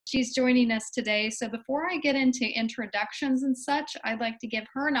She's joining us today. So before I get into introductions and such, I'd like to give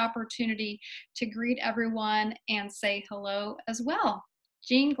her an opportunity to greet everyone and say hello as well.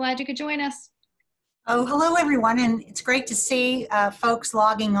 Jean, glad you could join us. Oh, hello everyone, and it's great to see folks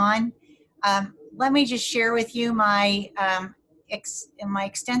logging on. Let me just share with you my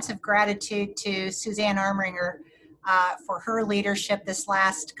extensive gratitude to Suzanne Ameringer for her leadership this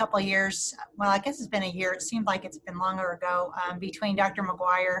last couple of years. Well, I guess it's been a year. It seemed like it's been longer ago between Dr.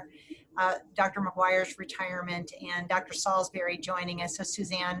 McGuire's retirement and Dr. Salisbury joining us. So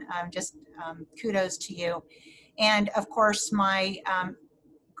Suzanne, kudos to you. And of course, my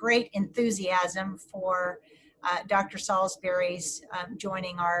great enthusiasm for Dr. Salisbury's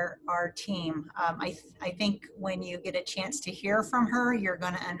joining our team. I think when you get a chance to hear from her, you're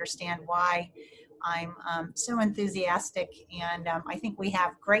going to understand why I'm so enthusiastic, and I think we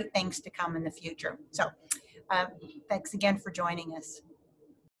have great things to come in the future. So thanks again for joining us.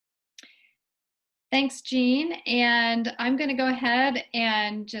 Thanks, Jean. And I'm going to go ahead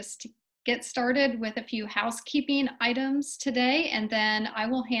and just get started with a few housekeeping items today, and then I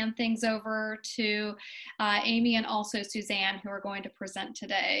will hand things over to Amy and also Suzanne, who are going to present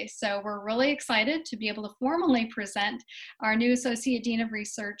today. So we're really excited to be able to formally present our new Associate Dean of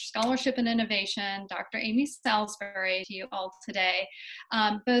Research, Scholarship and Innovation, Dr. Amy Salisbury, to you all today.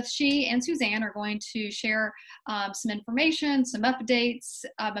 Both she and Suzanne are going to share some information, some updates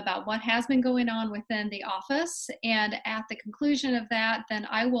about what has been going on within the office, and at the conclusion of that, then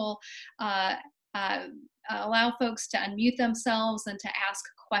I will allow folks to unmute themselves and to ask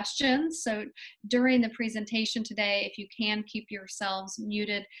questions. So during the presentation today, if you can keep yourselves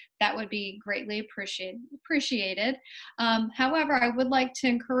muted, that would be greatly appreciated. However, I would like to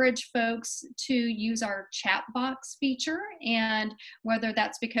encourage folks to use our chat box feature, and whether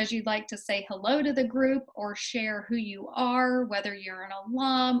that's because you'd like to say hello to the group or share who you are, whether you're an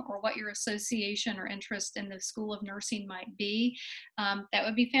alum or what your association or interest in the School of Nursing might be, that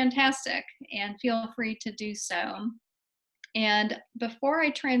would be fantastic, and feel free to do so. And before I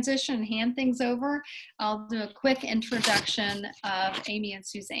transition and hand things over, I'll do a quick introduction of Amy and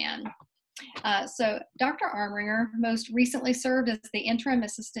Suzanne. So Dr. Ameringer most recently served as the Interim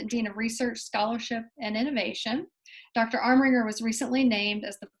Assistant Dean of Research, Scholarship, and Innovation. Dr. Ameringer was recently named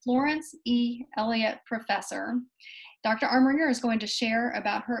as the Florence E. Elliott Professor. Dr. Ameringer is going to share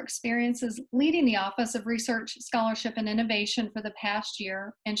about her experiences leading the Office of Research, Scholarship, and Innovation for the past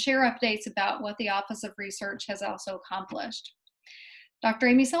year, and share updates about what the Office of Research has also accomplished. Dr.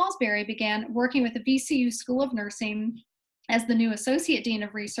 Amy Salisbury began working with the VCU School of Nursing as the new Associate Dean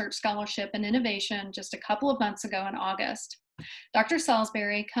of Research, Scholarship, and Innovation just a couple of months ago in August. Dr.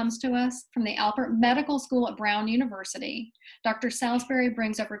 Salisbury comes to us from the Alpert Medical School at Brown University. Dr. Salisbury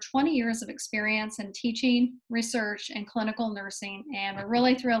brings over 20 years of experience in teaching, research, and clinical nursing, and we're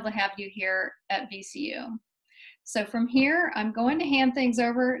really thrilled to have you here at VCU. So from here, I'm going to hand things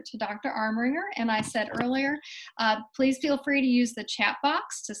over to Dr. Ameringer, and I said earlier, please feel free to use the chat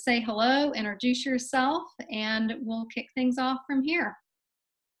box to say hello, introduce yourself, and we'll kick things off from here.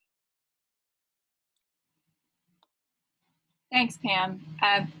 Thanks, Pam.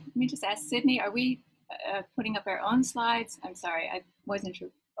 Let me just ask Sydney, are we putting up our own slides? I'm sorry, I wasn't sure.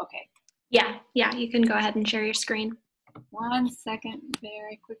 Okay. Yeah, you can go ahead and share your screen. 1 second,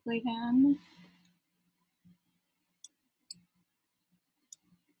 very quickly then.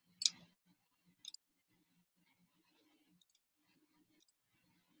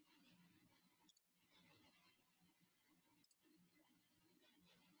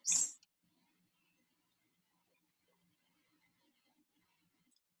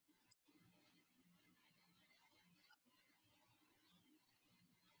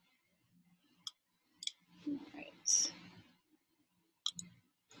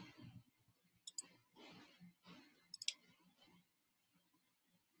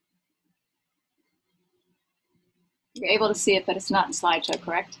 You're able to see it, but it's not in slideshow,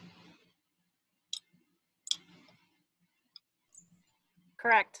 correct?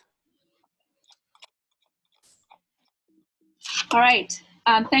 Correct. All right.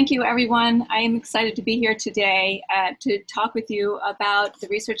 Thank you, everyone. I am excited to be here today to talk with you about the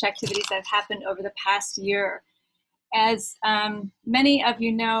research activities that have happened over the past year. As many of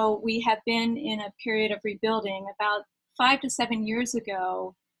you know, we have been in a period of rebuilding. About 5 to 7 years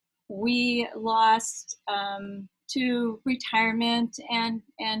ago, we lost to retirement and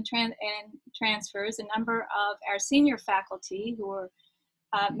transfers a number of our senior faculty who were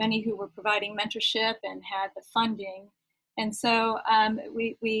many who were providing mentorship and had the funding. And so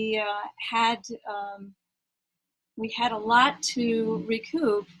we had a lot to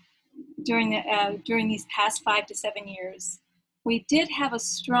recoup during these past 5 to 7 years. We did have a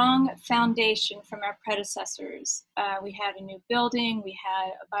strong foundation from our predecessors. We had a new building, we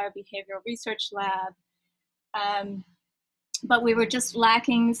had a biobehavioral research lab, but we were just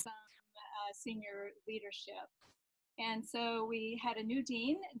lacking some senior leadership. And so we had a new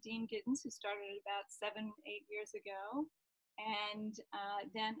dean, Dean Giddens, who started about 7-8 years ago. And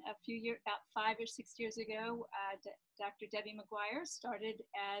then about 5 or 6 years ago, Dr. Debbie McGuire started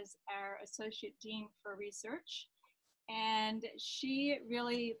as our associate dean for research. And she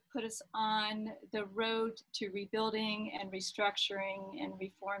really put us on the road to rebuilding and restructuring and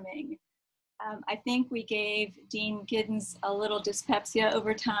reforming. I think we gave Dean Giddens a little dyspepsia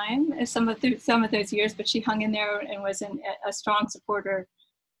over time, some of those years, but she hung in there and was a strong supporter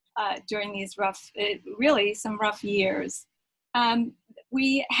during these some rough years.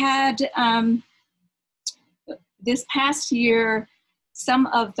 We had this past year, some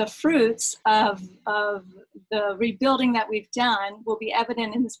of the fruits of the rebuilding that we've done will be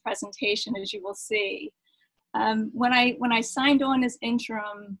evident in this presentation, as you will see. When I signed on as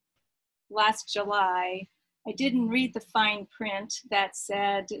interim last July, I didn't read the fine print that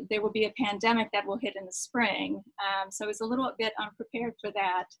said there will be a pandemic that will hit in the spring. So I was a little bit unprepared for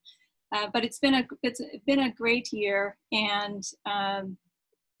that. But it's been a great year, and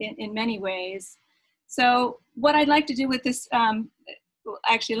in many ways. So what I'd like to do with this,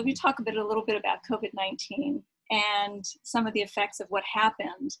 actually, let me talk a little bit about COVID-19 and some of the effects of what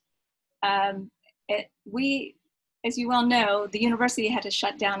happened. As you well know, the university had to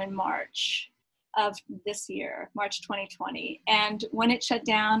shut down in March of this year, March 2020. And when it shut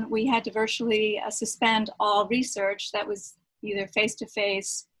down, we had to virtually suspend all research that was either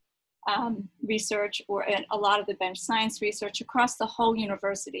face-to-face research or a lot of the bench science research across the whole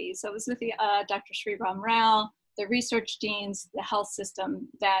university. So it was with the Dr. Sriram Rao, the research deans, the health system,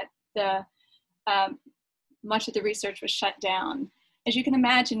 that much of the research was shut down. As you can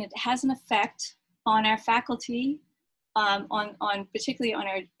imagine, it has an effect on our faculty, particularly on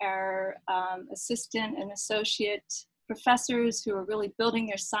our assistant and associate professors who are really building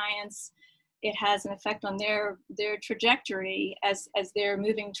their science. It has an effect on their trajectory as they're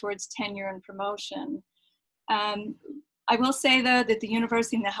moving towards tenure and promotion. I will say, though, that the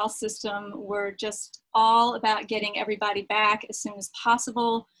university and the health system were just all about getting everybody back as soon as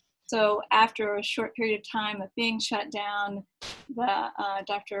possible. So after a short period of time of being shut down,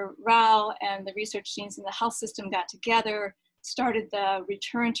 Dr. Rao and the research deans in the health system got together, started the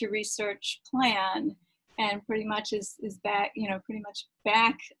return to research plan, and pretty much is back, pretty much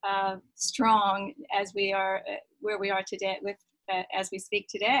back strong as we are where we are today as we speak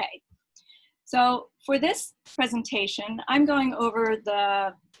today. So for this presentation, I'm going over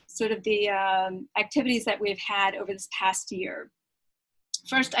the activities that we've had over this past year.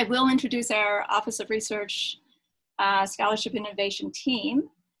 First, I will introduce our Office of Research Scholarship Innovation team.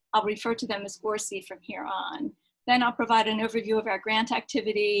 I'll refer to them as ORSI from here on. Then I'll provide an overview of our grant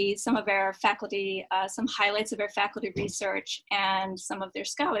activity, some of our faculty, some highlights of our faculty research, and some of their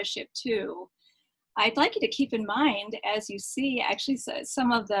scholarship too. I'd like you to keep in mind, as you see actually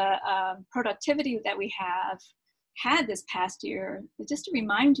some of the productivity that we have had this past year, just to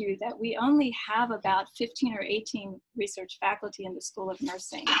remind you that we only have about 15 or 18 research faculty in the School of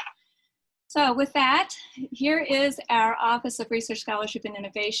Nursing. So with that, here is our Office of Research Scholarship and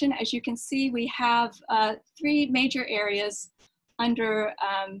Innovation. As you can see, we have 3 major areas under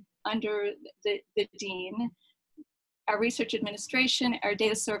the Dean: our research administration, our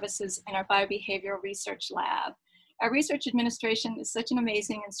data services, and our biobehavioral research lab. Our research administration is such an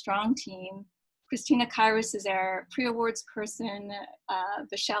amazing and strong team. Christina Kairos is our pre-awards person.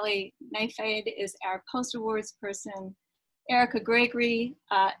 Vishali Naifed is our post-awards person. Erica Gregory,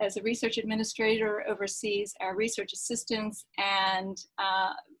 as a research administrator, oversees our research assistants and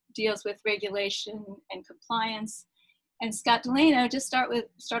deals with regulation and compliance. And Scott Delano just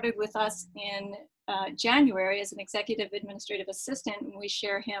started with us in January as an executive administrative assistant, and we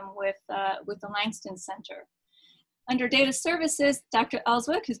share him with the Langston Center. Under data services, Dr.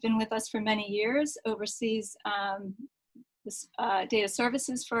 Ellswick, who's been with us for many years, oversees data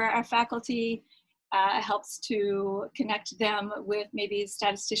services for our faculty, helps to connect them with maybe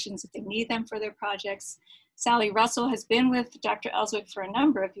statisticians if they need them for their projects. Sally Russell has been with Dr. Ellswick for a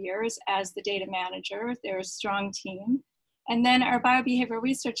number of years as the data manager. They're a strong team. And then our biobehavioral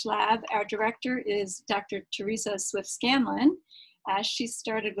research lab, our director is Dr. Teresa Swift-Scanlon. She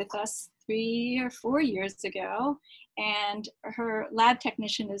started with us 3 or 4 years ago, and her lab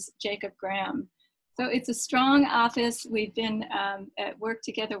technician is Jacob Graham. So it's a strong office. We've been at work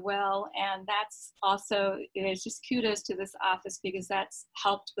together well, and that's also, it's just kudos to this office because that's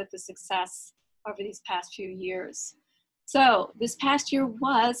helped with the success over these past few years. So this past year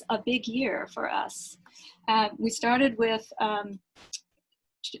was a big year for us. We started with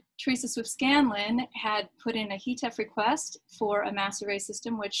Teresa Swift-Scanlon had put in a HETF request for a mass array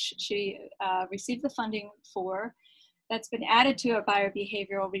system, which she received the funding for. That's been added to our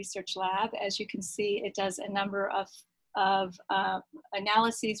biobehavioral research lab. As you can see, it does a number of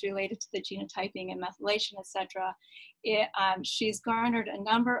analyses related to the genotyping and methylation, et cetera. She's garnered a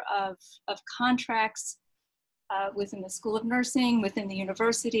number of contracts within the School of Nursing, within the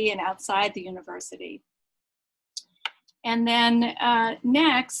university, and outside the university. And then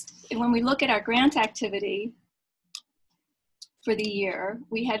next, when we look at our grant activity for the year,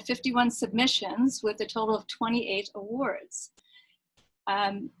 we had 51 submissions with a total of 28 awards.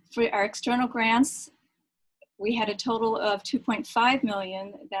 For our external grants, we had a total of 2.5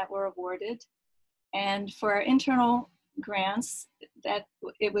 million that were awarded. And for our internal grants, that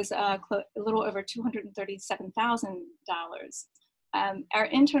it was a little over $237,000. Our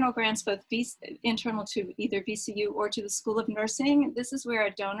internal grants, both internal to either VCU or to the School of Nursing, this is where our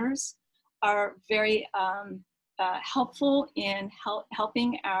donors are very helpful in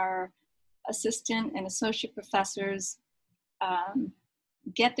helping our assistant and associate professors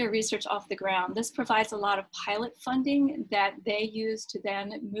get their research off the ground. This provides a lot of pilot funding that they use to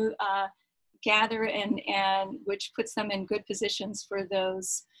then move, gather and which puts them in good positions for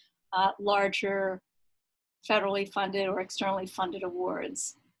those larger federally funded or externally funded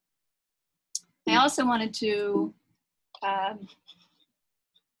awards. I also wanted to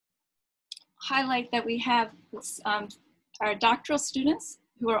highlight that we have our doctoral students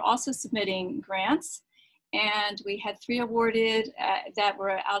who are also submitting grants, and we had 3 awarded that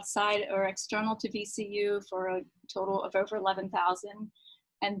were outside or external to VCU for a total of over 11,000.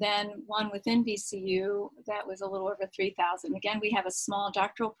 And then 1 within VCU that was a little over 3,000. Again, we have a small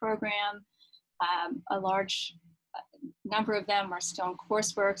doctoral program. A large number of them are still in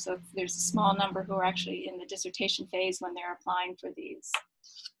coursework, so there's a small number who are actually in the dissertation phase when they're applying for these.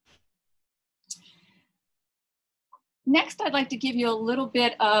 Next, I'd like to give you a little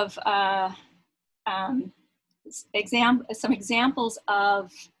bit of some examples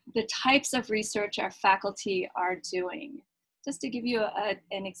of the types of research our faculty are doing. Just to give you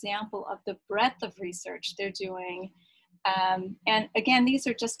an example of the breadth of research they're doing. And again, these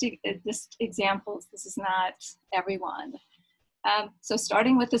are just examples. This is not everyone. So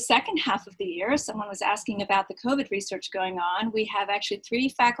starting with the second half of the year, someone was asking about the COVID research going on. We have actually 3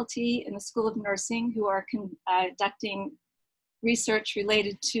 faculty in the School of Nursing who are conducting research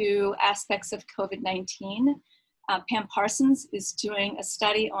related to aspects of COVID-19. Pam Parsons is doing a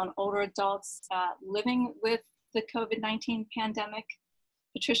study on older adults living with the COVID-19 pandemic.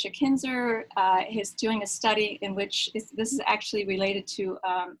 Patricia Kinzer is doing a study in which this is actually related to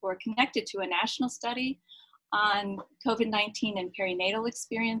or connected to a national study on COVID-19 and perinatal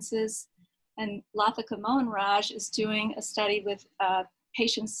experiences. And Lathika Mohanraj is doing a study with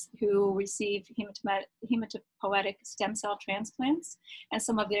patients who receive hematopoietic stem cell transplants and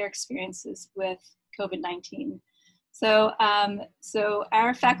some of their experiences with COVID-19. So, so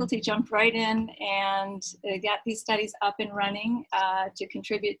our faculty jumped right in and got these studies up and running to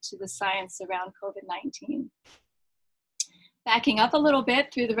contribute to the science around COVID-19. Backing up a little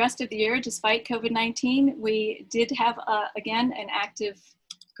bit through the rest of the year, despite COVID-19, we did have, again, an active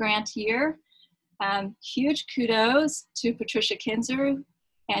grant year. Huge kudos to Patricia Kinzer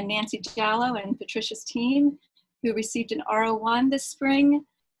and Nancy Jallo and Patricia's team, who received an R01 this spring,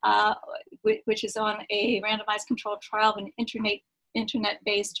 which is on a randomized controlled trial of an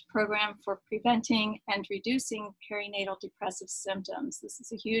internet-based program for preventing and reducing perinatal depressive symptoms. This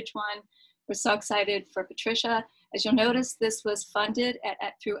is a huge one. We're so excited for Patricia. As you'll notice, this was funded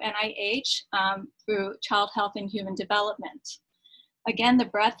through NIH, through Child Health and Human Development. Again, the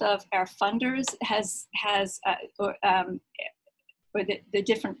breadth of our funders or the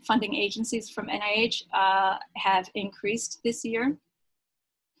different funding agencies from NIH have increased this year.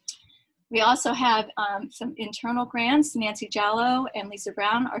 We also have some internal grants. Nancy Jallo and Lisa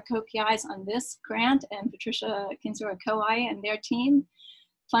Brown are co-PIs on this grant, and Patricia Kinzer are co-I and their team,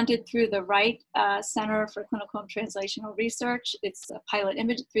 funded through the Wright Center for Clinical and Translational Research. It's a pilot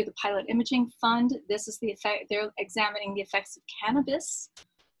image through the Pilot Imaging Fund. This is the effect, they're examining the effects of cannabis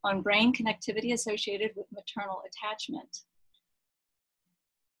on brain connectivity associated with maternal attachment.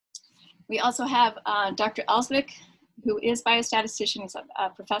 We also have Dr. Elswick, who is biostatistician. He's a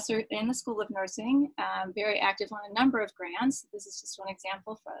professor in the School of Nursing, very active on a number of grants. This is just one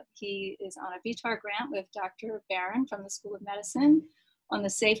example. He is on a VTAR grant with Dr. Barron from the School of Medicine on the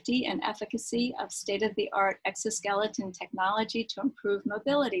safety and efficacy of state-of-the-art exoskeleton technology to improve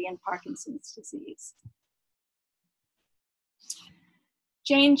mobility in Parkinson's disease.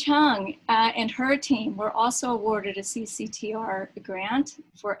 Jane Chung and her team were also awarded a CCTR grant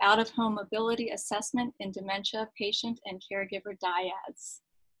for out-of-home mobility assessment in dementia patient and caregiver dyads.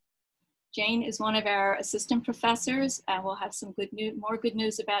 Jane is one of our assistant professors, and we'll have some more good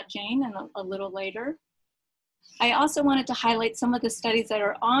news about Jane a little later. I also wanted to highlight some of the studies that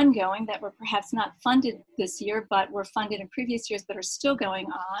are ongoing that were perhaps not funded this year, but were funded in previous years but are still going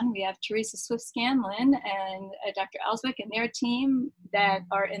on. We have Teresa Swift-Scanlon and Dr. Ellswick and their team that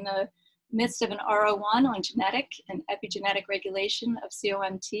are in the midst of an R01 on genetic and epigenetic regulation of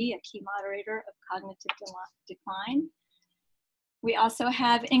COMT, a key moderator of cognitive decline. We also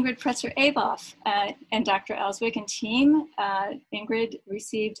have Ingrid Presser-Aboff and Dr. Ellswick and team. Ingrid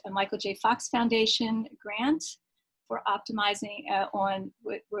received a Michael J. Fox Foundation grant for optimizing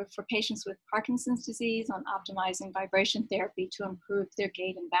for patients with Parkinson's disease on optimizing vibration therapy to improve their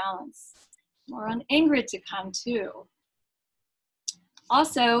gait and balance. More on Ingrid to come too.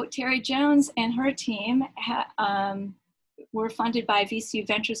 Also, Terry Jones and her team were funded by VCU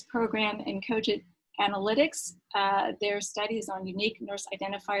Ventures program and Cogent Analytics. Their study is on unique nurse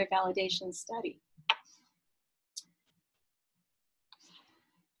identifier validation study.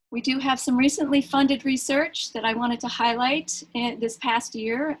 We do have some recently funded research that I wanted to highlight. This past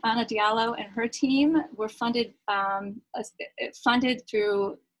year, Ana Diallo and her team were funded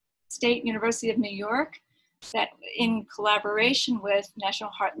through State University of New York, that in collaboration with National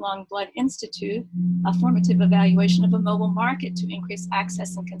Heart, Lung, Blood Institute, a formative evaluation of a mobile market to increase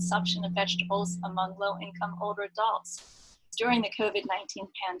access and consumption of vegetables among low-income older adults during the COVID-19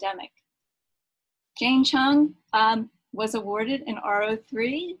 pandemic. Jane Chung was awarded an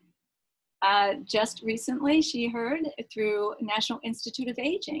R03 just recently, she heard, through National Institute of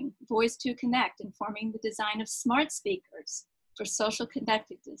Aging, Voice to Connect, informing the design of smart speakers for social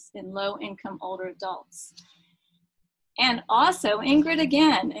connectedness in low-income older adults. And also Ingrid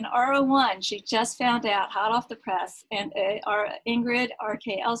again, an R01, she just found out, hot off the press, and Ingrid,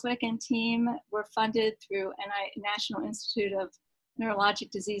 R.K. Ellswick and team were funded through National Institute of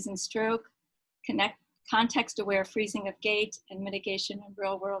Neurologic Disease and Stroke, context-aware freezing of gait and mitigation in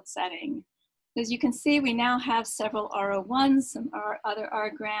real-world setting. As you can see, we now have several R01s, some other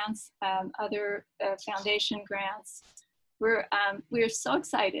R grants, other foundation grants. We're so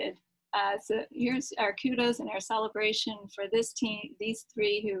excited. So here's our kudos and our celebration for this team, these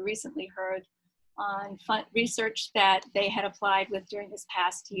three who recently heard on research that they had applied with during this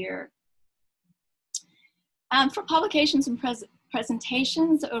past year. For publications and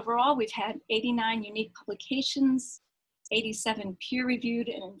presentations, overall, we've had 89 unique publications, 87 peer-reviewed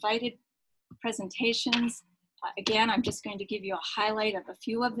and invited presentations. Again, I'm just going to give you a highlight of a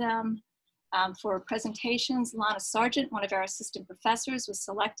few of them. For presentations, Lana Sargent, one of our assistant professors, was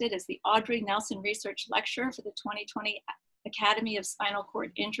selected as the Audrey Nelson Research Lecturer for the 2020 Academy of Spinal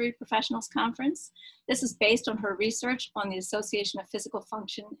Cord Injury Professionals Conference. This is based on her research on the association of physical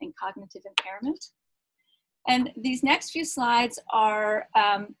function and cognitive impairment. And these next few slides are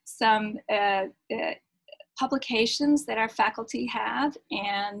some publications that our faculty have.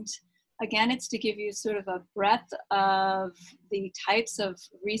 And again, it's to give you sort of a breadth of the types of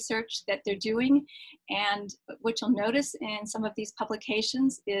research that they're doing. And what you'll notice in some of these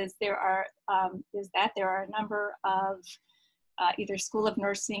publications is there are a number of either School of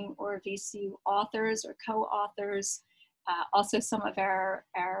Nursing or VCU authors or co-authors. Also some of our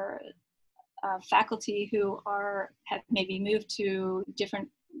faculty who have maybe moved to different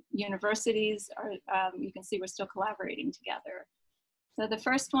universities, or you can see we're still collaborating together. So the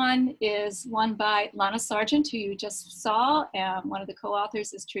first one is one by Lana Sargent, who you just saw. One of the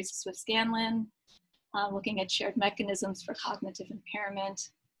co-authors is Teresa Swift-Scanlon, looking at shared mechanisms for cognitive impairment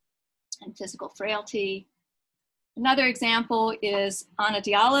and physical frailty. Another example is Ana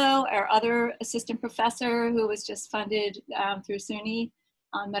Diallo, our other assistant professor, who was just funded through SUNY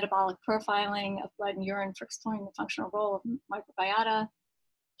on metabolic profiling of blood and urine for exploring the functional role of microbiota.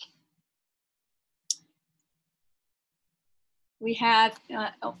 We have,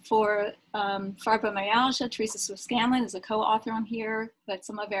 for fibromyalgia, Teresa Swift-Scanlon is a co-author on here, but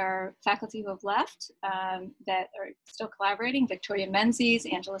some of our faculty who have left that are still collaborating, Victoria Menzies,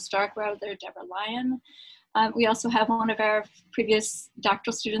 Angela Starkweather, Deborah Lyon. We also have one of our previous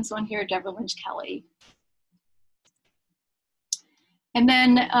doctoral students on here, Deborah Lynch-Kelly. And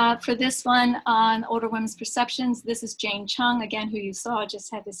then for this one on older women's perceptions, this is Jane Chung, again, who you saw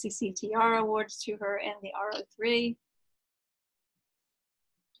just had the CCTR awards to her and the R03.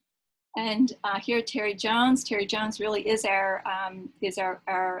 And here, Terry Jones. Terry Jones really is our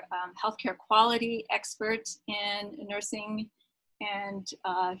healthcare quality expert in nursing. And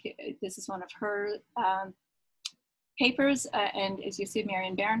this is one of her papers, and as you see,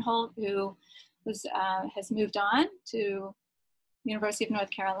 Marion Barinholt, who has moved on to University of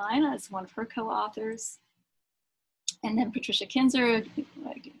North Carolina as one of her co-authors. And then Patricia Kinzer,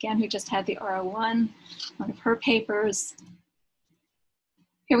 again, who just had the R01, one of her papers.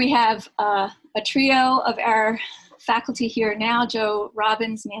 Here we have a trio of our faculty here now: Joe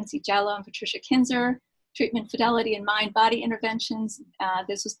Robbins, Nancy Jello, and Patricia Kinzer. Treatment Fidelity and Mind-Body Interventions.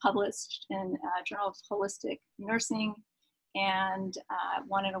 This was published in Journal of Holistic Nursing and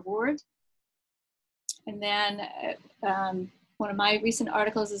won an award. And then one of my recent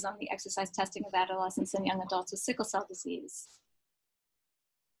articles is on the exercise testing of adolescents and young adults with sickle cell disease.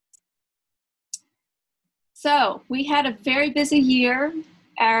 So we had a very busy year.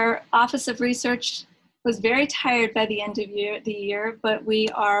 Our Office of Research was very tired by the end of the year, but we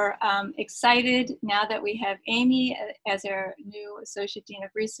are excited now that we have Amy as our new Associate Dean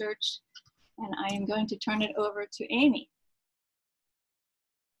of Research, and I am going to turn it over to Amy.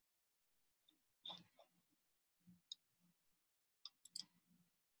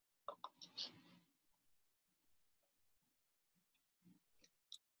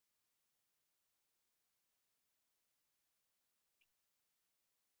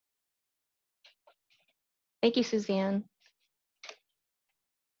 Thank you, Suzanne.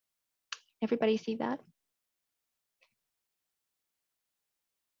 Everybody see that?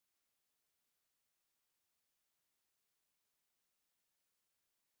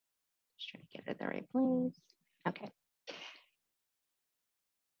 Just trying to get it the right place. Okay.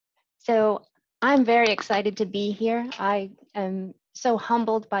 So I'm very excited to be here. I am so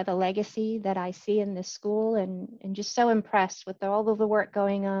humbled by the legacy that I see in this school, and just so impressed with all of the work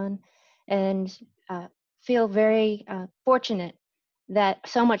going on, and feel very fortunate that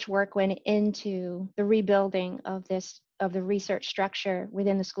so much work went into the rebuilding of the research structure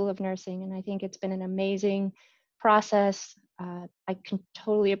within the School of Nursing. And I think it's been an amazing process. I can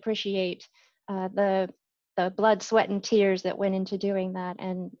totally appreciate the blood, sweat, and tears that went into doing that.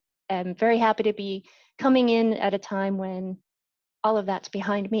 And I'm very happy to be coming in at a time when all of that's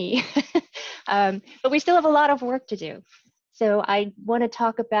behind me. But we still have a lot of work to do. So I want to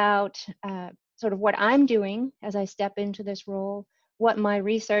talk about sort of what I'm doing as I step into this role, what my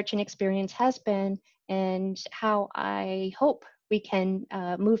research and experience has been, and how I hope we can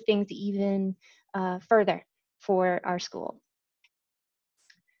move things even further for our school.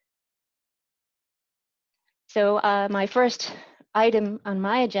 So my first item on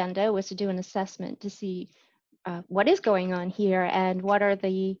my agenda was to do an assessment to see what is going on here and what are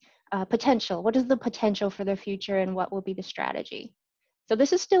the what is the potential for the future, and what will be the strategy. So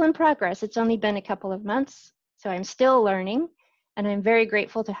this is still in progress. It's only been a couple of months, so I'm still learning, and I'm very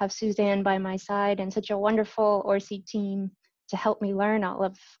grateful to have Suzanne by my side and such a wonderful ORC team to help me learn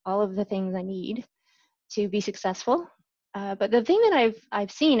all of the things I need to be successful. But the thing that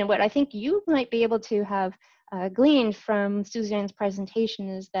I've seen, and what I think you might be able to have gleaned from Suzanne's presentation,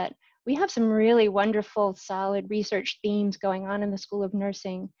 is that we have some really wonderful, solid research themes going on in the School of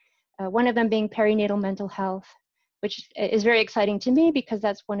Nursing. One of them being perinatal mental health, which is very exciting to me because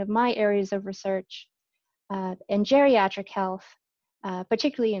that's one of my areas of research, and geriatric health,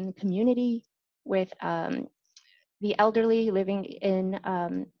 particularly in the community with the elderly living in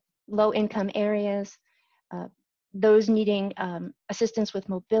low-income areas, those needing assistance with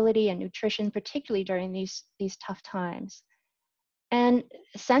mobility and nutrition, particularly during these tough times. And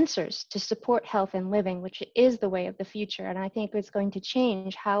sensors to support health and living, which is the way of the future. And I think it's going to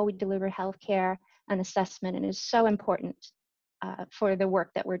change how we deliver healthcare and assessment, and is so important for the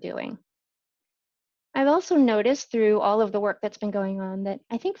work that we're doing. I've also noticed through all of the work that's been going on that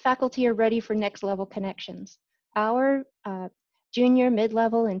I think faculty are ready for next level connections. Our junior,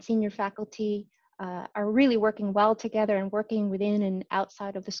 mid-level, and senior faculty are really working well together and working within and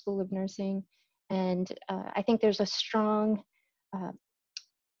outside of the School of Nursing. And I think there's a strong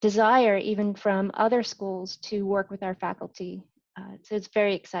desire even from other schools to work with our faculty. So it's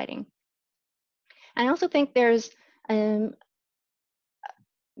very exciting. I also think there's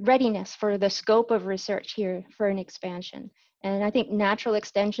readiness for the scope of research here for an expansion. And I think natural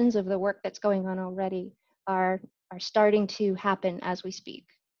extensions of the work that's going on already are starting to happen as we speak.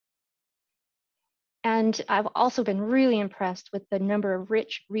 And I've also been really impressed with the number of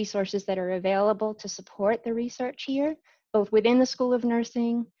rich resources that are available to support the research here, both within the School of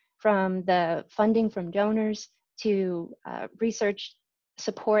Nursing, from the funding from donors to research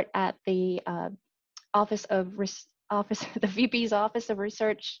support at the the VP's Office of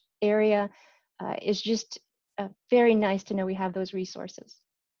Research area. Is just very nice to know we have those resources.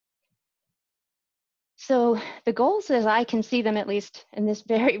 So the goals, as I can see them, at least in this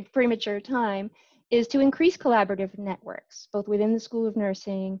very premature time, is to increase collaborative networks, both within the School of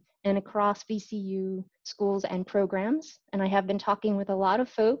Nursing and across VCU schools and programs. And I have been talking with a lot of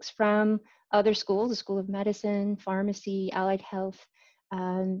folks from other schools, the School of Medicine, Pharmacy, Allied Health,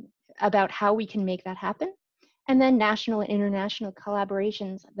 about how we can make that happen. And then national and international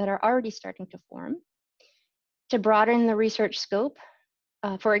collaborations that are already starting to form. To broaden the research scope,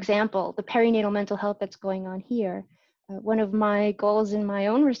 for example, the perinatal mental health that's going on here. One of my goals in my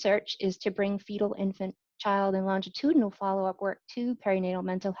own research is to bring fetal, infant, child, and longitudinal follow-up work to perinatal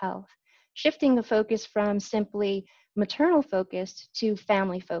mental health, shifting the focus from simply maternal focused to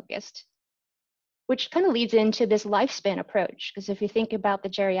family focused, which kind of leads into this lifespan approach. Because if you think about the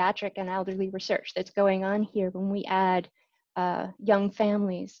geriatric and elderly research that's going on here, when we add young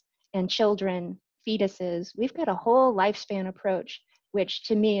families and children, fetuses, we've got a whole lifespan approach, which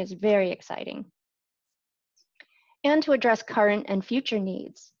to me is very exciting. And to address current and future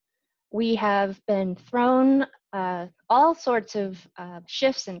needs. We have been thrown all sorts of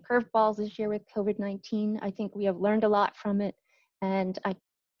shifts and curveballs this year with COVID-19. I think we have learned a lot from it, and I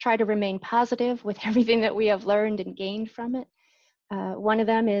try to remain positive with everything that we have learned and gained from it. One of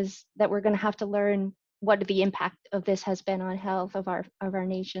them is that we're going to have to learn what the impact of this has been on health of our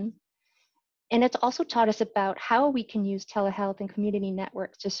nation. And it's also taught us about how we can use telehealth and community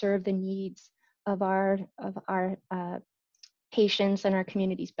networks to serve the needs of our patients and our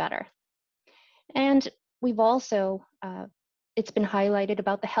communities better. And we've also, it's been highlighted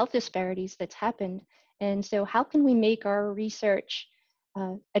about the health disparities that's happened. And so how can we make our research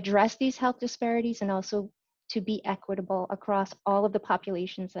address these health disparities and also to be equitable across all of the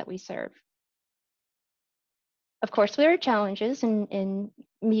populations that we serve? Of course, there are challenges in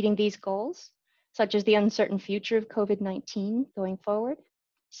meeting these goals, such as the uncertain future of COVID-19 going forward,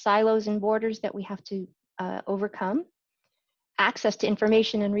 silos and borders that we have to overcome. Access to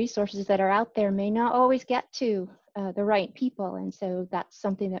information and resources that are out there may not always get to the right people, and so that's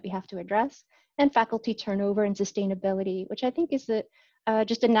something that we have to address. And faculty turnover and sustainability, which I think is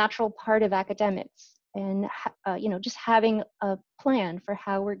just a natural part of academics, and just having a plan for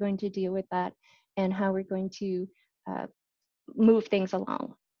how we're going to deal with that and how we're going to move things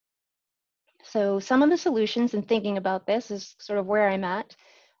along. So some of the solutions in thinking about this is sort of where I'm at.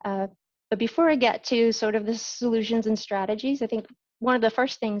 But before I get to sort of the solutions and strategies, I think one of the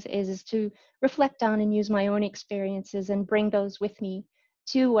first things is to reflect on and use my own experiences and bring those with me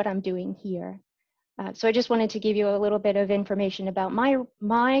to what I'm doing here. So I just wanted to give you a little bit of information about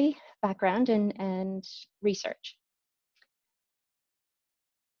my background and research.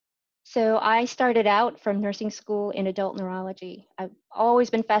 So I started out from nursing school in adult neurology. I've always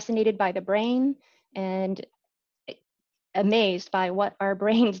been fascinated by the brain and amazed by what our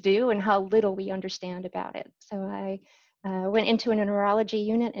brains do and how little we understand about it. So I went into a neurology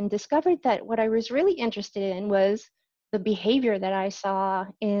unit and discovered that what I was really interested in was the behavior that I saw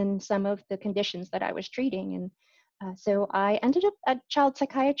in some of the conditions that I was treating. And so I ended up at child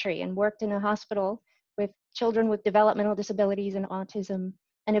psychiatry and worked in a hospital with children with developmental disabilities and autism,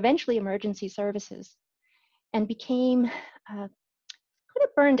 and eventually emergency services, and became kind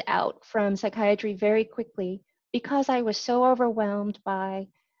of burned out from psychiatry very quickly because I was so overwhelmed by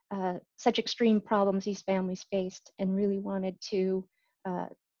such extreme problems these families faced, and really wanted to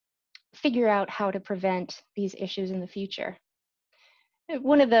figure out how to prevent these issues in the future.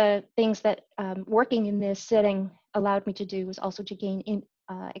 One of the things that working in this setting allowed me to do was also to gain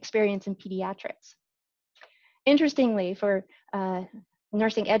experience in pediatrics. Interestingly, for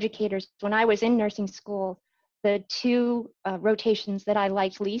nursing educators, when I was in nursing school, the two rotations that I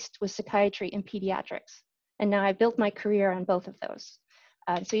liked least was psychiatry and pediatrics. And now I've built my career on both of those.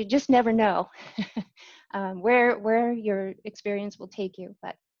 So you just never know where your experience will take you.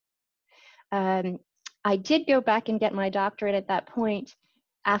 But I did go back and get my doctorate at that point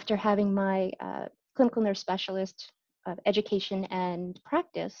after having my clinical nurse specialist education and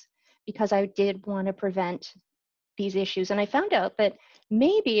practice, because I did want to prevent these issues. And I found out that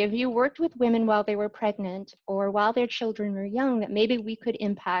maybe if you worked with women while they were pregnant or while their children were young, that maybe we could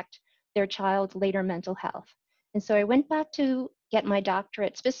impact their child's later mental health. And so I went back to get my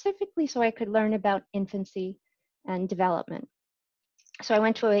doctorate specifically so I could learn about infancy and development. So I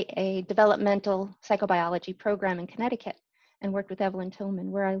went to a developmental psychobiology program in Connecticut and worked with Evelyn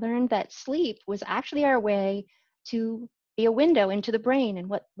Tillman, where I learned that sleep was actually our way to be a window into the brain and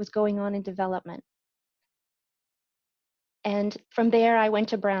what was going on in development. And from there, I went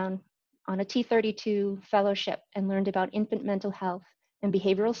to Brown on a T32 fellowship and learned about infant mental health and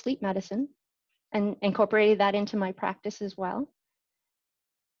behavioral sleep medicine, and incorporated that into my practice as well.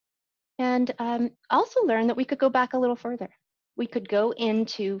 And also learned that we could go back a little further. we could go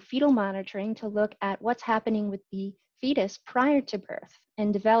into fetal monitoring to look at what's happening with the fetus prior to birth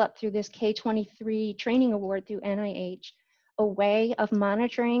and develop through this K23 training award through NIH a way of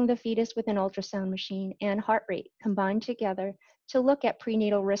monitoring the fetus with an ultrasound machine and heart rate combined together to look at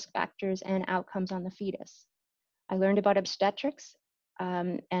prenatal risk factors and outcomes on the fetus. I learned about obstetrics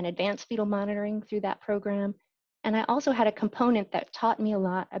and advanced fetal monitoring through that program. And I also had a component that taught me a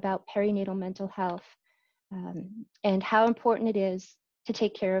lot about perinatal mental health and how important it is to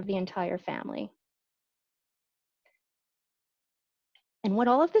take care of the entire family. And what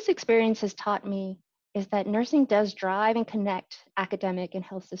all of this experience has taught me is that nursing does drive and connect academic and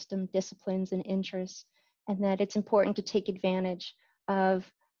health system disciplines and interests, and that it's important to take advantage of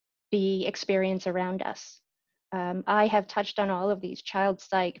the experience around us. I have touched on all of these: child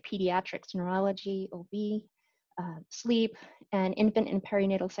psych, pediatrics, neurology, OB, sleep, and infant and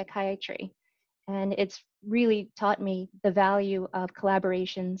perinatal psychiatry. And it's really taught me the value of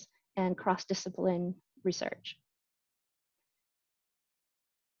collaborations and cross-discipline research.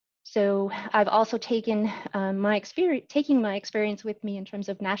 So I've also taken my experience with me in terms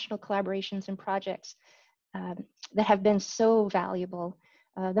of national collaborations and projects that have been so valuable.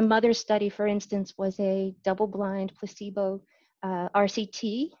 The Mother study, for instance, was a double-blind placebo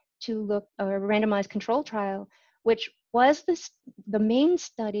RCT to look a randomized control trial, which was the main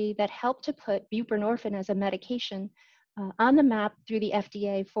study that helped to put buprenorphine as a medication on the map through the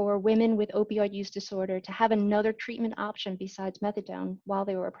FDA for women with opioid use disorder to have another treatment option besides methadone while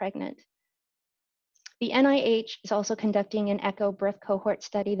they were pregnant. The NIH is also conducting an echo birth cohort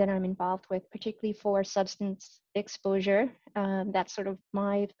study that I'm involved with, particularly for substance exposure. That's sort of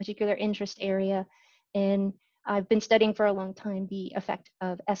my particular interest area. And I've been studying for a long time the effect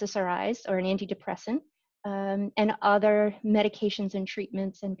of SSRIs, or an antidepressant, and other medications and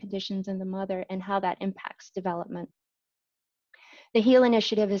treatments and conditions in the mother and how that impacts development. The HEAL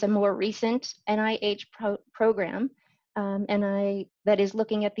initiative is a more recent NIH program that is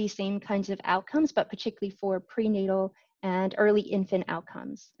looking at these same kinds of outcomes, but particularly for prenatal and early infant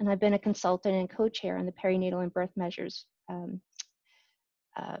outcomes. And I've been a consultant and co-chair on the perinatal and birth measures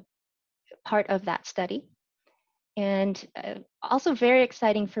part of that study. And also very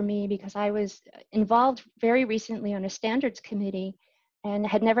exciting for me because I was involved very recently on a standards committee and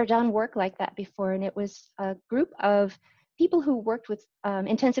had never done work like that before. And it was a group of people who worked with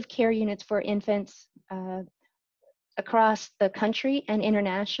intensive care units for infants across the country and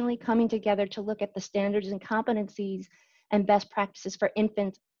internationally, coming together to look at the standards and competencies and best practices for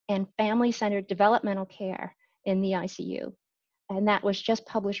infant and family-centered developmental care in the ICU. And that was just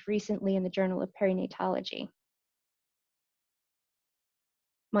published recently in the Journal of Perinatology.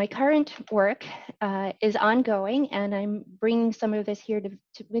 My current work is ongoing, and I'm bringing some of this here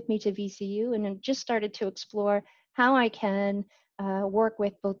with me to VCU, and I've just started to explore how I can work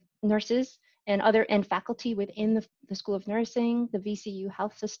with both nurses and faculty within the School of Nursing, the VCU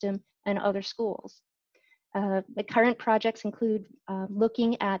health system, and other schools. The current projects include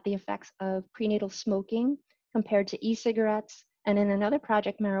looking at the effects of prenatal smoking compared to e-cigarettes, and in another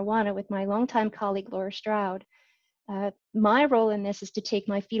project, marijuana, with my longtime colleague, Laura Stroud. My role in this is to take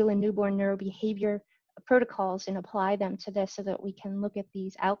my fetal and newborn neurobehavior protocols and apply them to this so that we can look at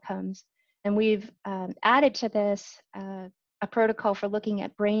these outcomes. And we've added to this a protocol for looking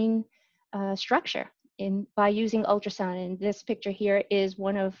at brain structure by using ultrasound. And this picture here is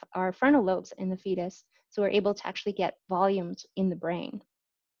one of our frontal lobes in the fetus. So we're able to actually get volumes in the brain.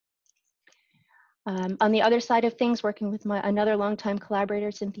 On the other side of things, working with another longtime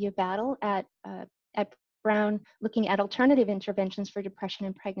collaborator, Cynthia Battle at Brown, looking at alternative interventions for depression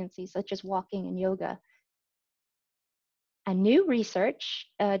and pregnancy, such as walking and yoga. And new research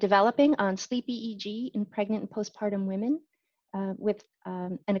developing on sleep EEG in pregnant and postpartum women with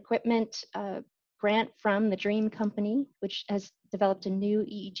an equipment grant from the Dream Company, which has developed a new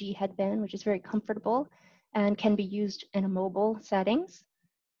EEG headband, which is very comfortable and can be used in a mobile settings.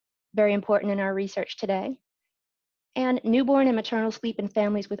 Very important in our research today. And newborn and maternal sleep in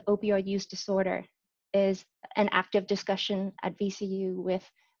families with opioid use disorder is an active discussion at VCU with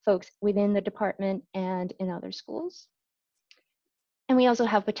folks within the department and in other schools. And we also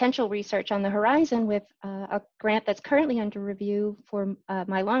have potential research on the horizon with a grant that's currently under review for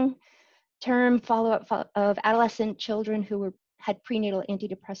my long-term follow-up of adolescent children who had prenatal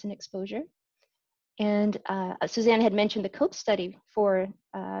antidepressant exposure. And Suzanne had mentioned the COPE study for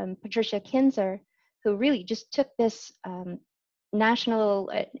Patricia Kinzer, who really just took this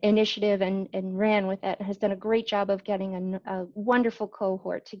national initiative and ran with it, and has done a great job of getting a wonderful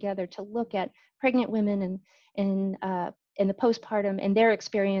cohort together to look at pregnant women and in the postpartum and their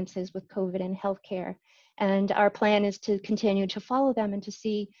experiences with COVID and healthcare. And our plan is to continue to follow them and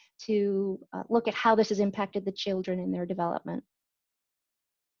to look at how this has impacted the children in their development.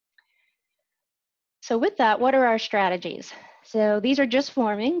 So with that, what are our strategies? So these are just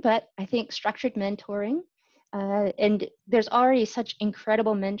forming, but I think structured mentoring, and there's already such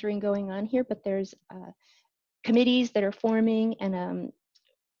incredible mentoring going on here, but there's committees that are forming and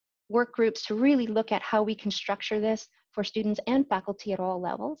work groups to really look at how we can structure this for students and faculty at all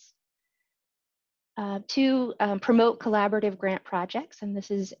levels. To promote collaborative grant projects, and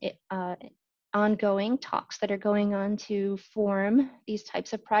this is ongoing talks that are going on to form these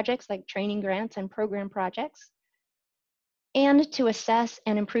types of projects like training grants and program projects, and to assess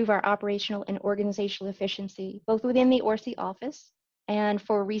and improve our operational and organizational efficiency, both within the ORCE office and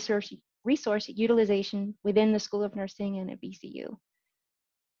for resource utilization within the School of Nursing and at VCU.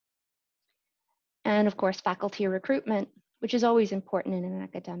 And of course, faculty recruitment, which is always important in an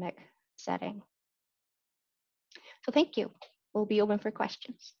academic setting. So thank you. We'll be open for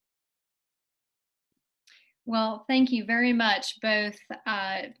questions. Well, thank you very much, both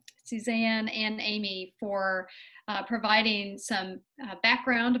Suzanne and Amy, for providing some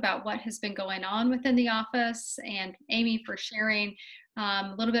background about what has been going on within the office, and Amy for sharing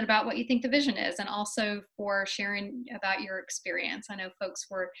a little bit about what you think the vision is, and also for sharing about your experience. I know folks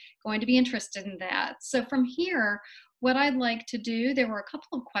were going to be interested in that. So from here, what I'd like to do, there were a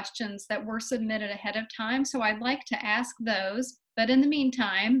couple of questions that were submitted ahead of time, so I'd like to ask those. But in the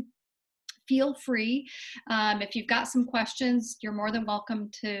meantime, feel free. If you've got some questions, you're more than welcome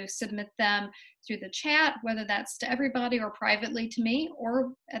to submit them through the chat, whether that's to everybody or privately to me,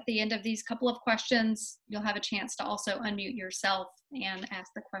 or at the end of these couple of questions, you'll have a chance to also unmute yourself and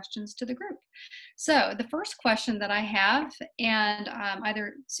ask the questions to the group. So the first question that I have, and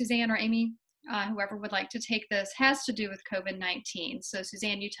either Suzanne or Amy, whoever would like to take this, has to do with COVID-19. So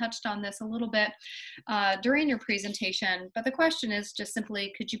Suzanne, you touched on this a little bit during your presentation, but the question is just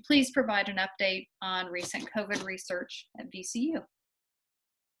simply, could you please provide an update on recent COVID research at VCU?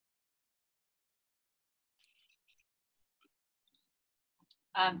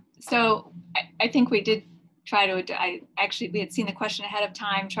 So I think we did try to, we had seen the question ahead of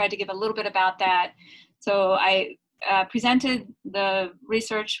time, tried to give a little bit about that. So I presented the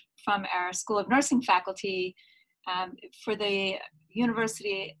research from our School of Nursing faculty for the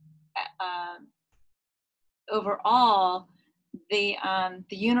university overall. The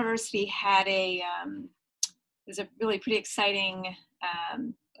university had there's a really pretty exciting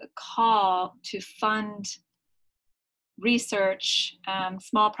call to fund research,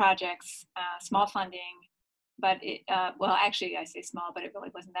 small projects, small funding, but well, actually I say small, but it really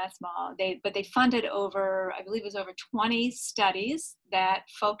wasn't that small. But they funded over, I believe it was over 20 studies that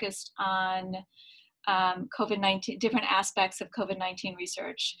focused on COVID-19, different aspects of COVID-19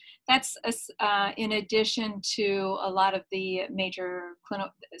 research. That's in addition to a lot of the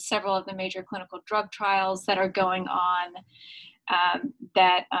several of the major clinical drug trials that are going on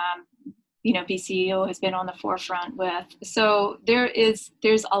that VCU has been on the forefront with. So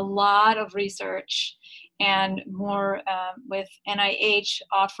there's a lot of research, and more with NIH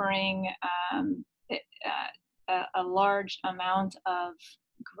offering a large amount of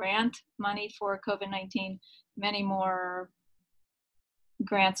grant money for COVID-19, many more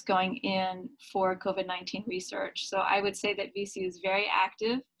grants going in for COVID-19 research. So I would say that VCU is very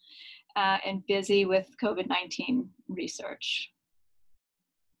active and busy with COVID-19 research.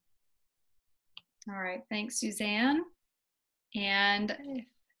 All right, thanks, Suzanne. And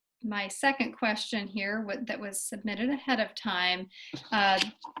my second question here that was submitted ahead of time,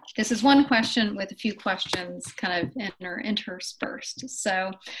 this is one question with a few questions kind of interspersed.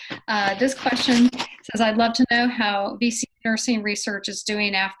 So this question says, I'd love to know how VCU nursing research is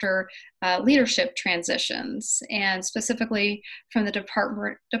doing after leadership transitions, and specifically from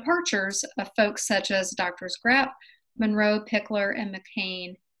the departures of folks such as Drs. Grapp, Monroe, Pickler, and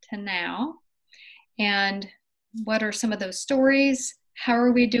McCain to now. And what are some of those stories? How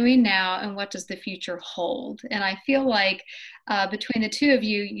are we doing now, and what does the future hold? And I feel like between the two of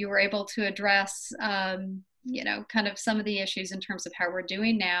you, you were able to address, kind of some of the issues in terms of how we're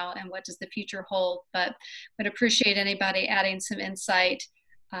doing now and what does the future hold, but would appreciate anybody adding some insight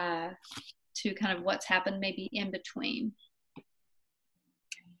to kind of what's happened maybe in between.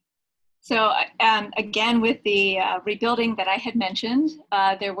 So again, with the rebuilding that I had mentioned,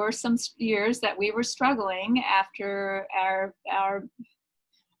 there were some years that we were struggling after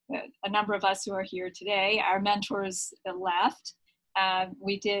a number of us who are here today, our mentors left.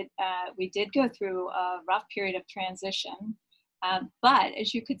 We did go through a rough period of transition, But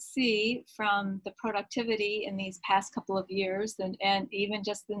as you could see from the productivity in these past couple of years, and even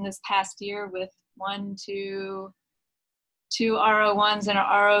just in this past year with two RO1s and a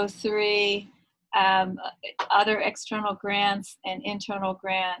RO3, other external grants and internal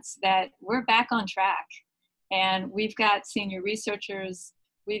grants, that we're back on track. And we've got senior researchers,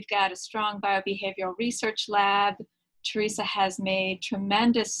 we've got a strong biobehavioral research lab. Teresa has made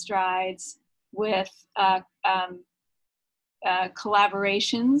tremendous strides with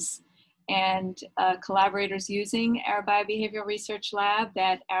collaborations and collaborators using our biobehavioral research lab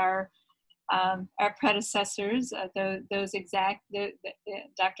that our predecessors, Dr.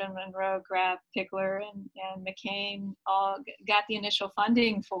 Monroe, Graf, Pickler, and McCain, all got the initial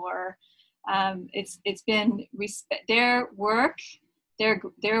funding for. It's been their work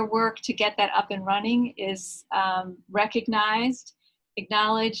to get that up and running is recognized,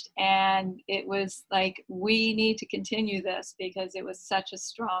 acknowledged, and it was like, we need to continue this because it was such a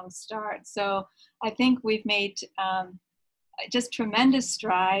strong start. So I think we've made just tremendous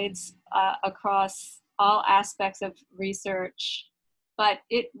strides across all aspects of research, but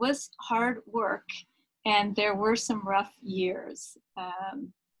it was hard work and there were some rough years.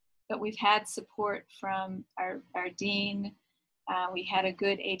 But we've had support from our dean. We had a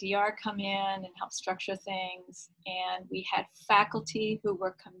good ADR come in and help structure things, and we had faculty who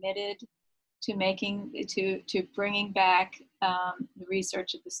were committed to bringing back the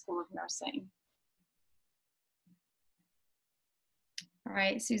research at the School of Nursing. All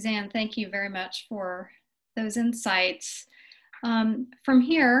right, Suzanne, thank you very much for those insights. From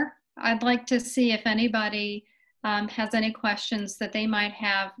here, I'd like to see if anybody has any questions that they might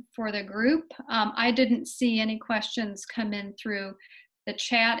have for the group. I didn't see any questions come in through the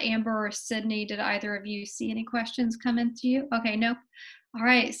chat. Amber or Sydney, did either of you see any questions come in to you? Okay, nope. All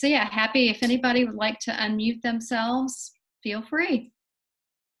right, so yeah, happy if anybody would like to unmute themselves, feel free.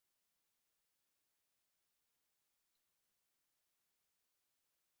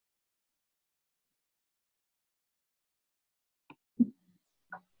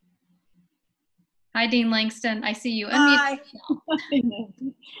 Hi, Dean Langston. I see you. Hi.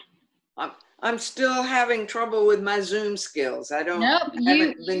 I'm still having trouble with my Zoom skills. I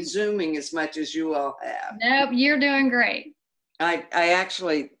haven't been Zooming as much as you all have. Nope, you're doing great. I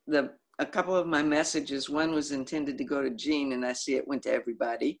actually, a couple of my messages, one was intended to go to Jean and I see it went to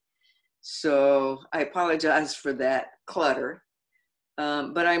everybody. So I apologize for that clutter,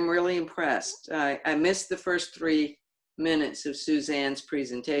 but I'm really impressed. I missed the first 3 minutes of Suzanne's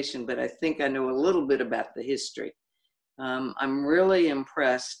presentation, but I think I know a little bit about the history. I'm really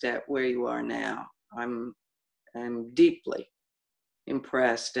impressed at where you are now. I'm deeply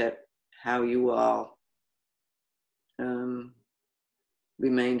impressed at how you all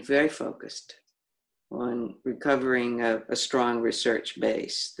remained very focused on recovering a strong research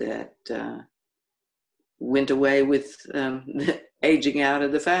base that went away with the aging out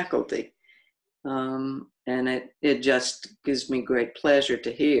of the faculty. And it just gives me great pleasure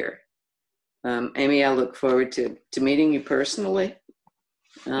to hear. Amy, I look forward to meeting you personally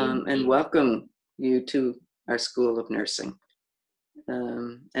and welcome you to our School of Nursing.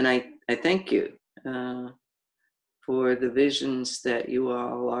 And I thank you for the visions that you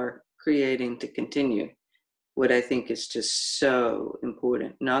all are creating to continue what I think is just so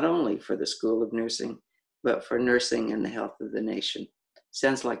important, not only for the School of Nursing, but for nursing and the health of the nation.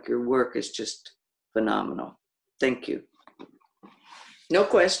 Sounds like your work is just phenomenal. Thank you. No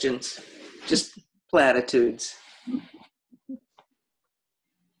questions, just platitudes.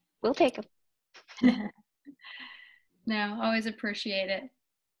 We'll take them. No, always appreciate it.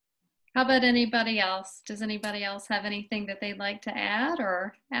 How about anybody else? Does anybody else have anything that they'd like to add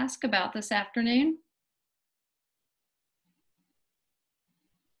or ask about this afternoon?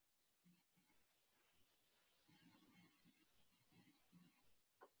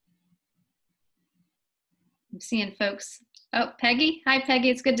 I'm seeing folks. Oh, Peggy. Hi, Peggy.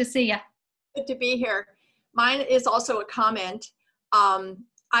 It's good to see you. Good to be here. Mine is also a comment.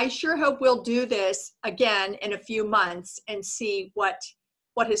 I sure hope we'll do this again in a few months and see what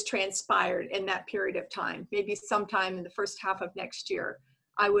has transpired in that period of time. Maybe sometime in the first half of next year.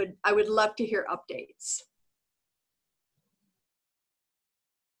 I would love to hear updates.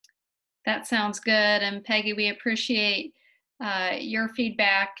 That sounds good. And Peggy, we appreciate your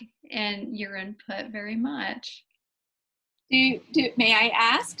feedback and your input very much. May I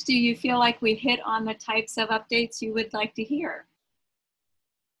ask, do you feel like we've hit on the types of updates you would like to hear?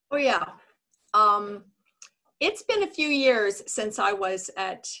 Oh yeah. It's been a few years since I was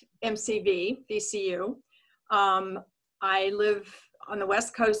at VCU. I live on the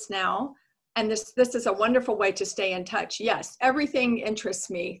West Coast now. And this is a wonderful way to stay in touch. Yes, everything interests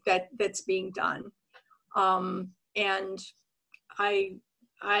me that's being done. And I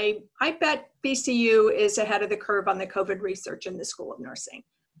bet VCU is ahead of the curve on the COVID research in the School of Nursing.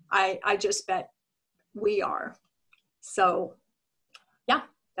 I just bet we are. So yeah,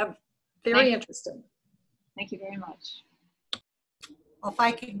 I'm very interested. Thank you very much. Well, if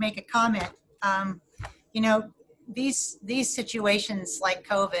I could make a comment, you know, these situations like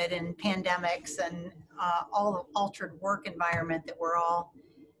COVID and pandemics and all the altered work environment that we're all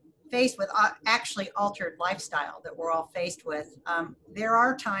faced with, actually altered lifestyle that we're all faced with, there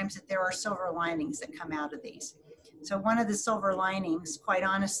are times that there are silver linings that come out of these. So one of the silver linings, quite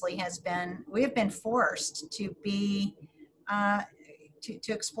honestly, has been we have been forced to be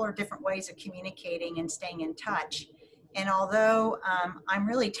to explore different ways of communicating and staying in touch. And although I'm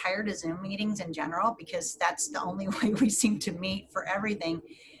really tired of Zoom meetings in general, because that's the only way we seem to meet for everything,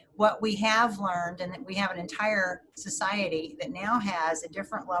 what we have learned, and we have an entire society that now has a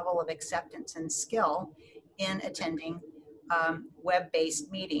different level of acceptance and skill in attending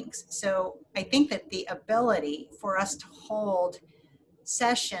web-based meetings. So I think that the ability for us to hold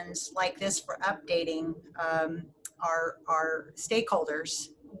sessions like this for updating our stakeholders,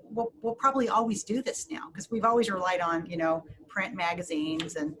 we'll probably always do this now, because we've always relied on, you know, print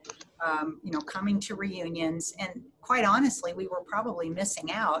magazines and, you know, coming to reunions. And quite honestly, we were probably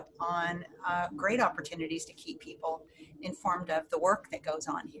missing out on great opportunities to keep people informed of the work that goes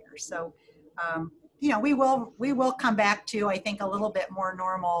on here. So, you know, we will come back to, I think, a little bit more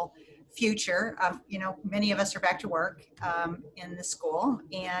normal future. You know, many of us are back to work in the school,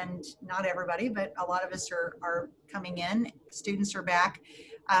 and not everybody, but a lot of us are coming in. Students are back.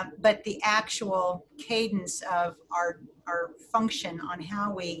 But the actual cadence of our function on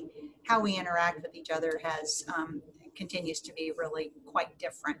how we interact with each other has continues to be really quite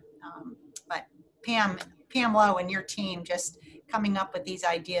different. But Pam Lowe and your team just coming up with these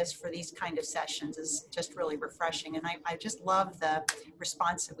ideas for these kind of sessions is just really refreshing, and I just love the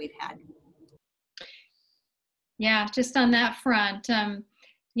response that we've had. Yeah, just on that front,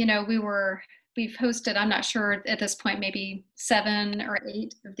 you know, we've hosted, I'm not sure at this point, maybe 7 or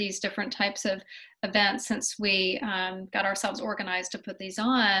 8 of these different types of events since we got ourselves organized to put these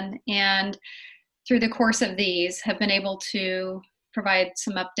on. And through the course of these have been able to provide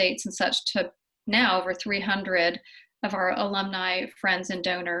some updates and such to now over 300 of our alumni, friends, and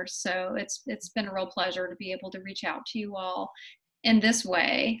donors. So it's been a real pleasure to be able to reach out to you all in this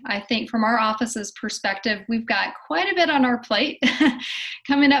way. I think from our office's perspective, we've got quite a bit on our plate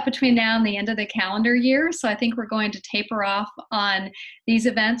coming up between now and the end of the calendar year. So I think we're going to taper off on these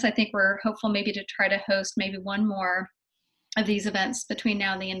events. I think we're hopeful maybe to try to host maybe one more of these events between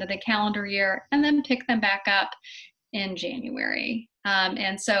now and the end of the calendar year, and then pick them back up in January.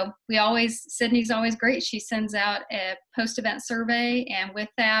 And so Sydney's always great. She sends out a post-event survey, and with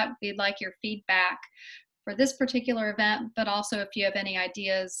that, we'd like your feedback for this particular event, but also if you have any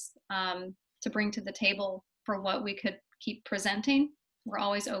ideas to bring to the table for what we could keep presenting, we're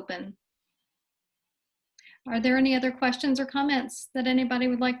always open. Are there any other questions or comments that anybody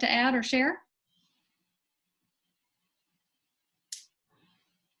would like to add or share?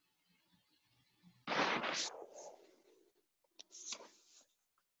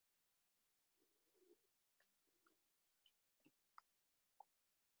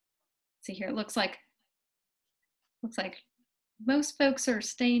 See here, it looks like most folks are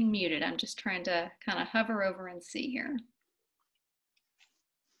staying muted. I'm just trying to kind of hover over and see here.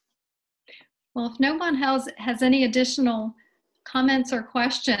 Well, if no one has any additional comments or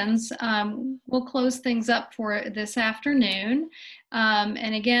questions, we'll close things up for this afternoon.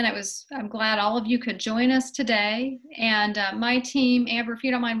 And again, I'm glad all of you could join us today. And my team, Amber, if you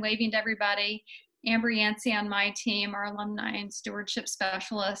don't mind waving to everybody, Amber Yancey on my team, our alumni and stewardship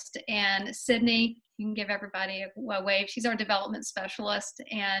specialist, and Sydney, you can give everybody a wave. She's our development specialist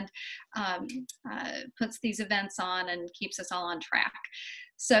and puts these events on and keeps us all on track.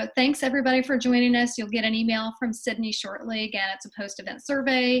 So thanks everybody for joining us. You'll get an email from Sydney shortly. Again, it's a post-event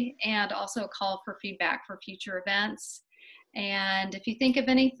survey and also a call for feedback for future events. And if you think of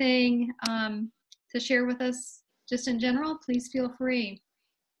anything to share with us just in general, please feel free.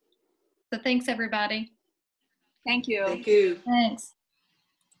 So thanks everybody. Thank you. Thank you. Thanks.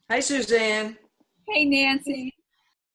 Hi, Suzanne. Hey, Nancy.